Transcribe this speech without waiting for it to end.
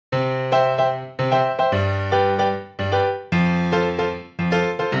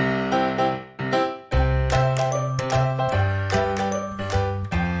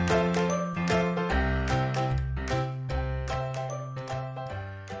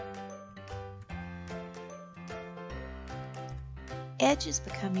Edge is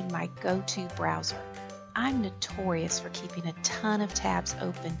becoming my go-to browser. I'm notorious for keeping a ton of tabs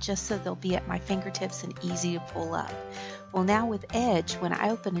open just so they'll be at my fingertips and easy to pull up. Well, now with Edge, when I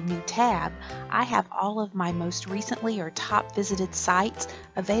open a new tab, I have all of my most recently or top visited sites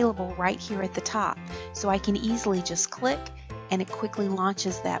available right here at the top. So I can easily just click and it quickly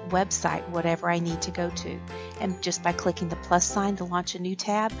launches that website, whatever I need to go to. And just by clicking the plus sign to launch a new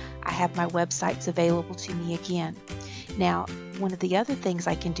tab, I have my websites available to me again. Now, one of the other things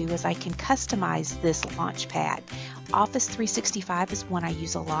I can do is I can customize this launch pad. Office 365 is one I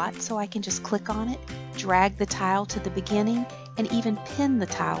use a lot, so I can just click on it, drag the tile to the beginning, and even pin the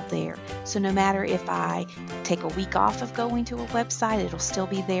tile there. So no matter if I take a week off of going to a website, it'll still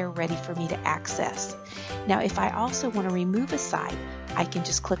be there ready for me to access. Now, if I also want to remove a site, I can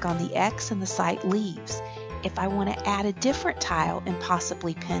just click on the X and the site leaves. If I want to add a different tile and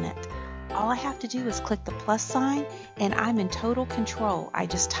possibly pin it, all I have to do is click the plus sign and I'm in total control. I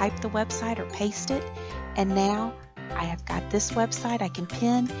just type the website or paste it, and now I have got this website I can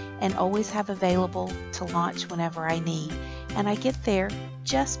pin and always have available to launch whenever I need. And I get there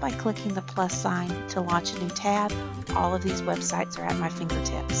just by clicking the plus sign to launch a new tab. All of these websites are at my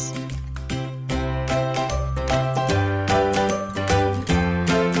fingertips.